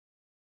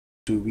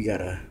We got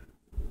a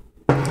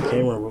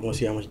camera. We're gonna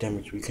see how much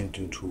damage we can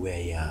do to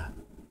a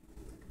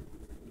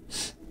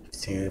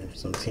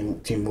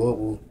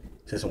T-Mobile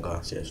system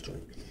concept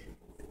story.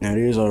 Now, it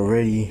is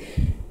already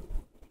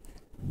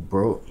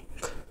broke,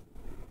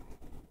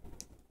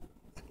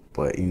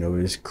 but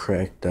it's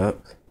cracked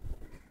up.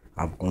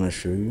 I'm gonna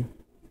show you.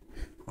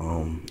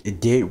 It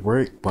did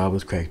work, but I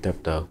was cracked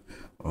up though.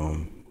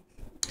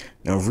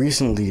 Now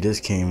recently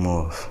this came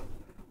off.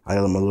 I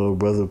let my little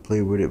brother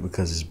play with it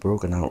because it's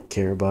broken. I don't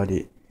care about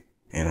it,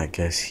 and I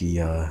guess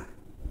he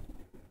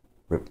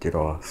ripped it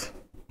off.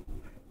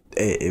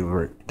 It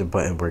worked. The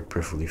button worked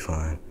perfectly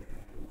fine.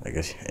 I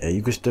guess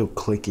you can still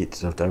click it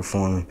so if that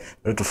phone,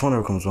 but if the phone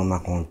ever comes on, I'm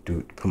not going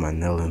to put my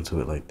nail into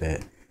it like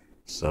that.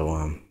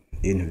 So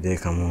even if it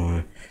did come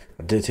on,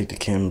 I did take the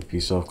camera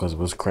piece off because it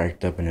was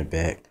cracked up in the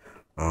back.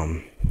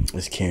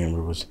 This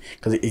camera was,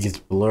 because it gets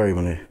blurry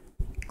when it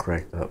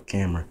cracked up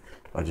camera.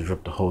 I just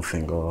ripped the whole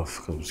thing off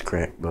because it was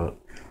cracked up.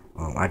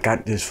 I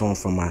got this phone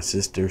from my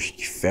sister.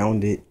 She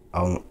found it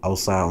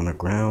outside on the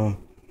ground.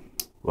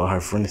 Well,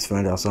 her friends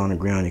found it outside on the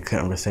ground. They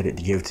couldn't reset it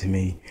to give it to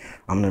me.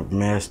 I'm the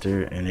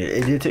master, and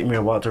it did take me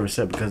a while to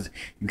reset because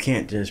you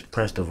can't just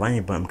press the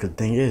volume button. Because the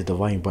thing is, the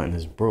volume button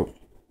is broke.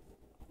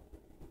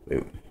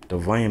 The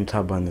volume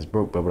top button is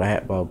broke. But what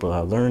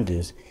I learned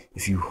is,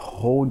 if you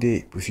hold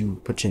it, if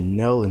you put your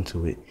nail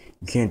into it,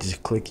 you can't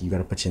just click it. You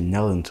gotta put your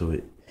nail into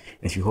it.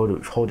 And if you hold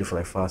it for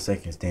like 5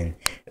 seconds, then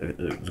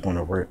it's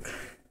gonna work.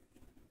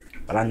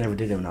 But I never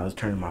did it when I was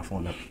turning my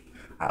phone up.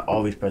 I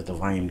always press the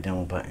volume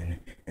down button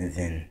and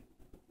then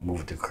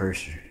move the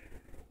cursor.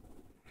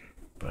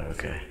 But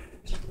okay,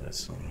 so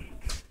that's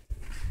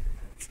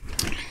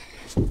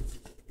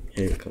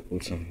here a couple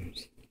of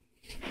times.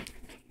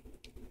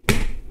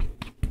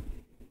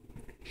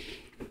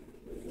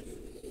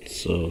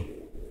 So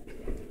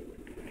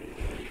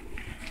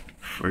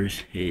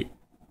first hit,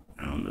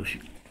 I don't know if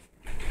you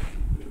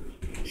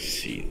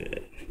see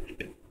that.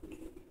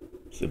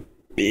 It's a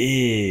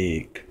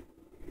big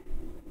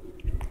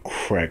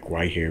crack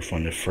right here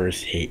from the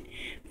first hit.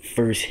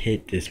 First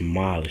hit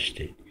demolished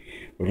it.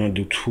 We're gonna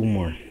do 2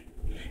 more,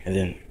 and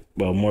then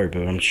more, but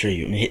I'm gonna show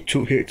you. I'm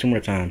gonna hit two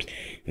more times,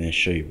 and then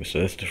show you. So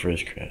that's the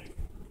first crack.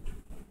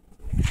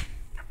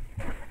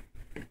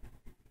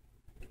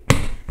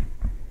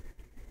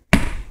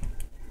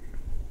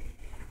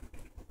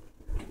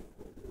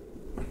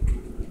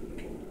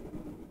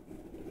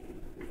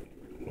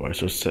 Alright,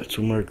 so set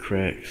 2 more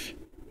cracks.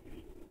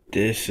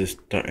 This is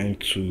starting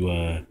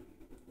to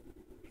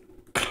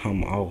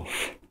come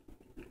off.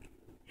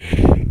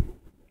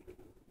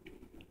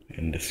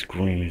 And the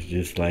screen is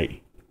just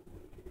like,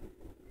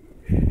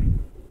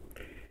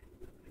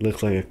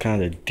 looks like it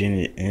kind of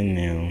dented in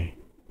now.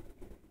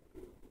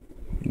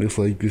 Looks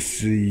like you can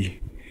see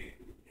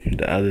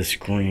the other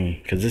screen,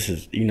 because this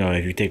is,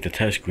 if you take the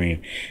touch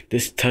screen,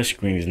 this touch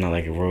screen is not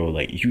like a roll.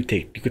 Like you could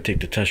take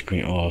the touch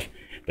screen off,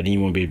 but then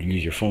you won't be able to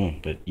use your phone.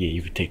 But yeah,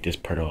 you could take this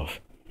part off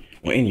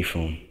on any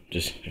phone,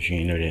 just if you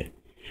didn't know that.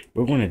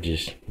 We're gonna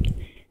just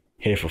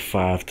hit it for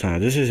 5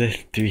 times. This is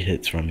 3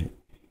 hits from it.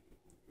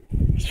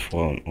 It's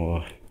falling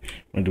off.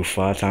 I'm gonna do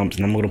 5 times,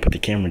 and I'm gonna put the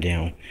camera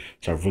down,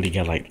 so I really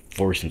got like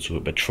force into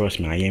it. But trust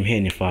me, I am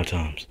hitting it 5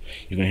 times.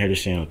 You're gonna hear the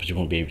sound, but you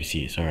won't be able to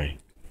see it. Sorry.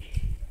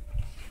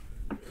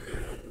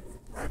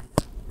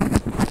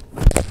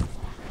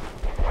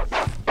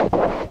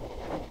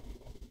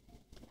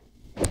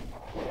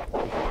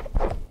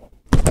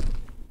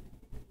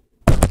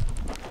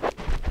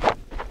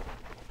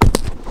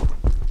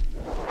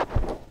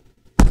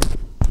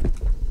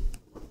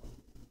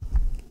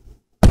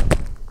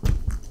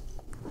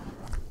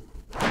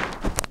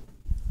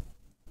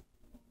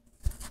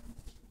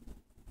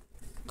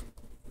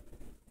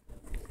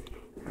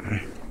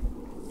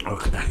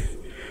 Okay,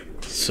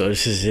 so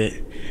this is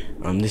it.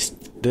 This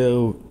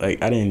still,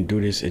 like, I didn't do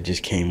this, it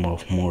just came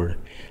off more.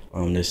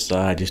 This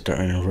side just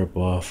starting to rip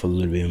off a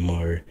little bit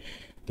more.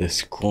 The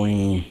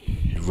screen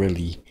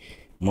really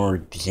more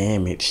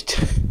damaged.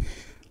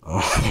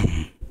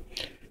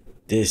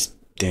 This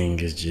thing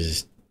is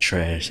just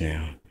trash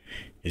now.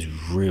 It's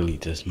really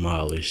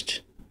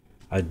demolished.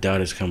 I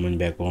doubt it's coming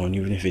back on.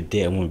 Even if it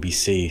did, it wouldn't be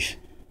safe.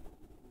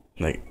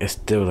 Like, it's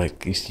still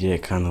like, you see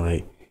that kind of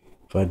like,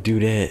 if I do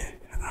that,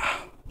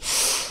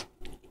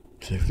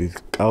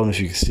 I don't know if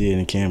you can see it in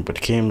the camera, but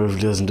the camera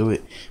doesn't do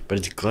it. But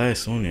it's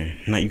glass on there.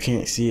 Now you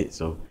can't see it,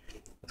 so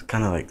it's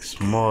kind of like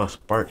small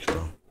sparks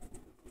though.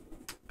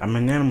 I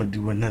mean, now I'm gonna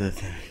do another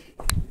thing.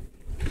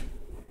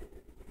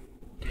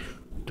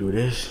 Do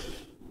this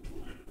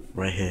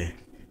right here.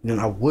 Then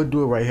I would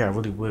do it right here. I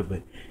really would,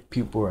 but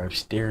people are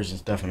upstairs and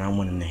stuff, and I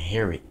want them to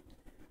hear it.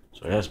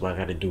 So that's why I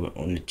got to do it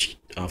on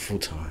the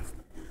futon.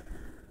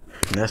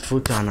 And that's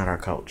futon, not our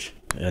couch.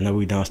 I know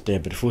we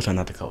downstairs, but the futon,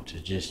 not the couch.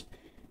 It's just.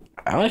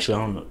 I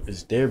don't know.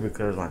 It's there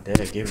because my dad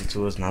gave it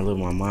to us, and I live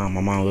with my mom.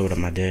 My mom lived with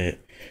my dad.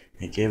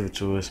 He gave it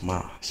to us.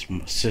 My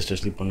sister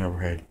sleep on there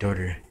with her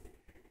daughter.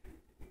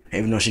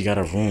 Even though she got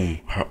a room,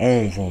 her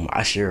own room,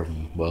 I share a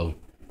room. Well,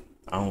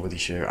 I don't really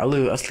share.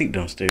 I sleep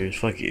downstairs.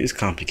 Fuck it, it's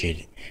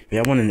complicated. If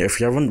y'all really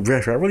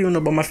want to know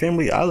about my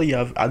family, I'll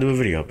do a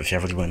video. If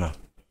y'all really want to know,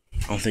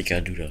 I don't think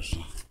I'll do that. So.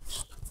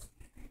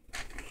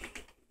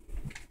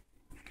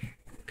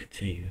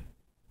 Continue.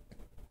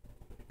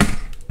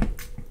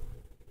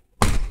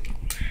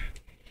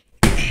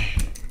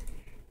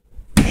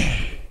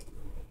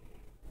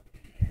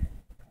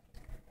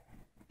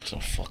 So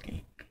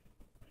fucking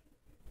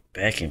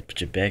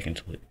put your back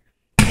into it.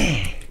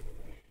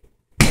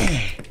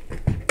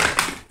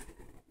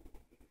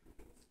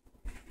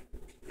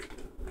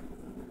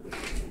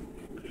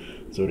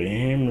 So the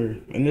hammer,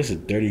 and this is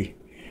dirty.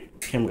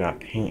 Hammer got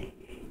paint.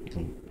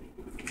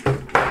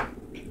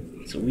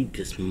 So we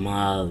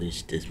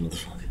demolished this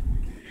motherfucker.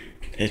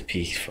 This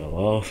piece fell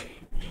off.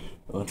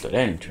 I'll throw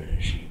that in the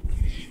trash.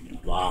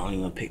 Wow, I don't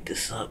even pick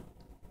this up.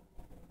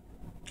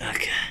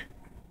 Okay.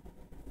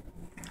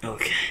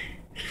 Okay.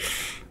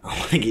 I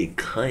wanna get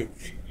cut.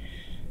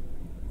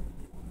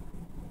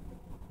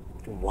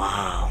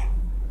 Wow.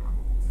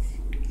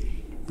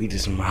 We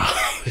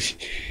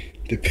demolished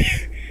the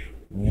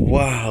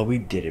wow, we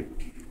did it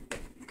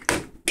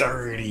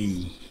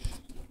dirty.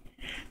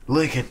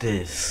 Look at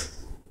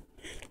this.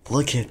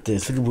 Look at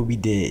this. Look at what we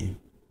did.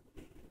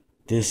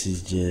 This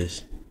is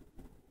just.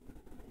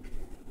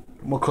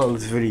 I'm gonna call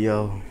this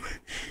video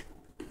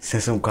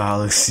Samsung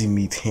Galaxy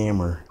meets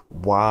Hammer.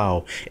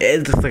 Wow.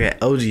 It looks like an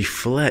LG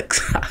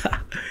Flex.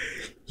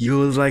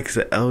 Yo, it's like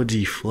an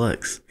LG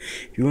Flex.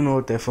 If you don't know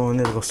what that phone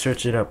is, go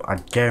search it up. I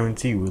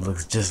guarantee you it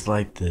looks just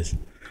like this.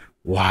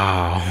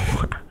 Wow.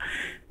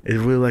 It's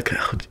really like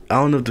I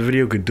don't know if the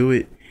video could do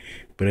it,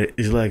 but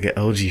it's like an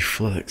LG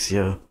Flex,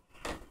 yo.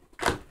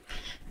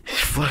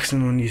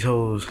 Flexing on these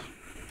hoes.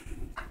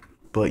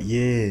 But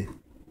yeah.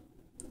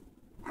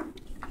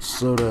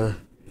 So the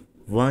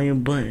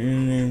volume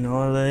button and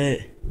all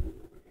that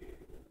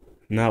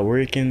not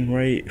working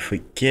right.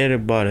 Forget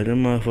about it.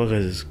 Them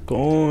motherfuckers is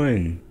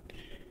gone.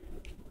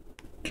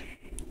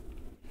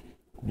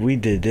 We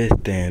did this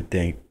damn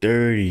thing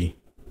dirty.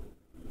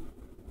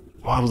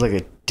 Wow, it was like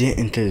a dent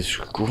into the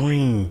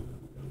screen.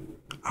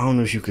 I don't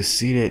know if you could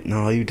see that.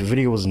 No, the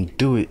video wasn't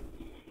do it.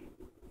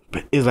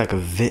 But it's like a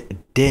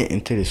dent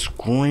into the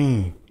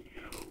screen.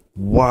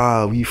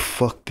 Wow, we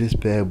fucked this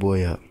bad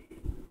boy up.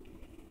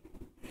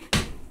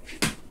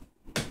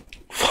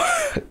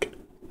 Fuck.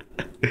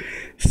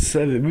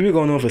 We were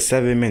going on for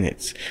 7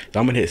 minutes. So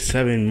I'm gonna hit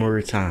 7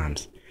 more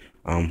times.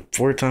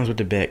 4 times with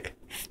the back.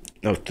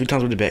 No, 3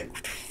 times with the back.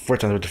 4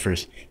 times with the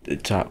first. The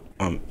top.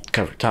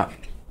 Cover top.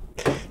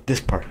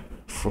 This part.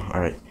 4.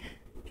 All right.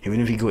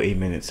 Even if you go 8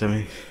 minutes,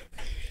 7.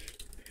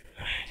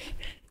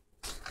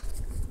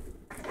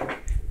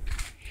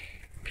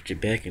 Put your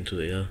back into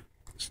the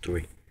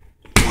story.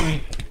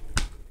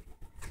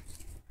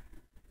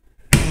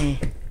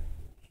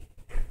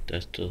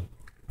 That's the.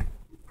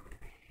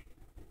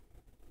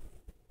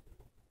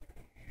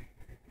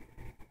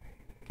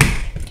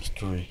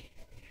 Story.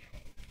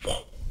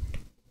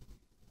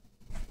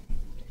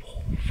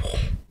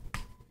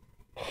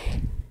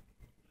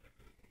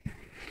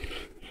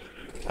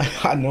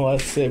 I know I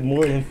said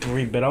more than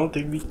 3, but I don't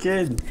think we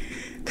can.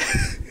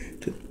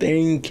 The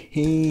thing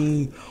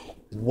came.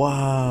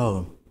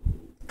 Wow.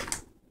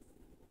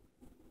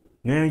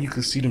 Now you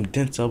can see them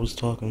dents I was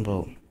talking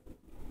about.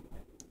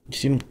 You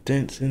see them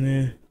dents in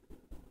there?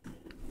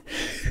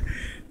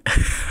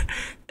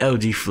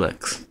 LG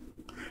Flex.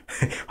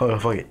 Hold on,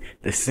 fuck it.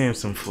 The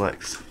Samsung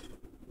Flex.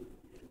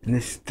 And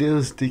it's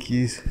still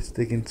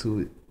sticking to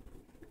it.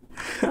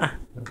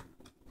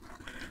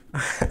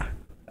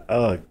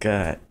 Oh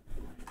god.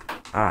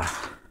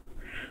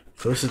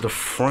 So this is the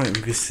front.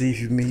 You can see if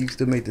you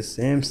still make the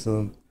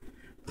Samsung.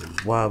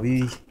 Wow,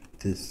 we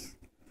just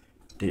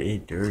did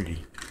it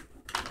dirty.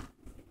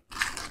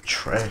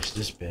 Trash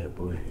this bad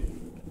boy.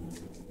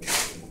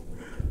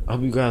 I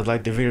hope you guys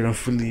liked the video. Don't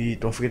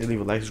forget to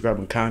leave a like, subscribe,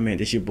 and comment.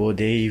 This your boy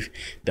Dave.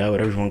 That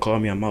whatever you want to call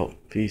me, I'm out.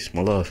 Peace,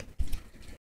 my love.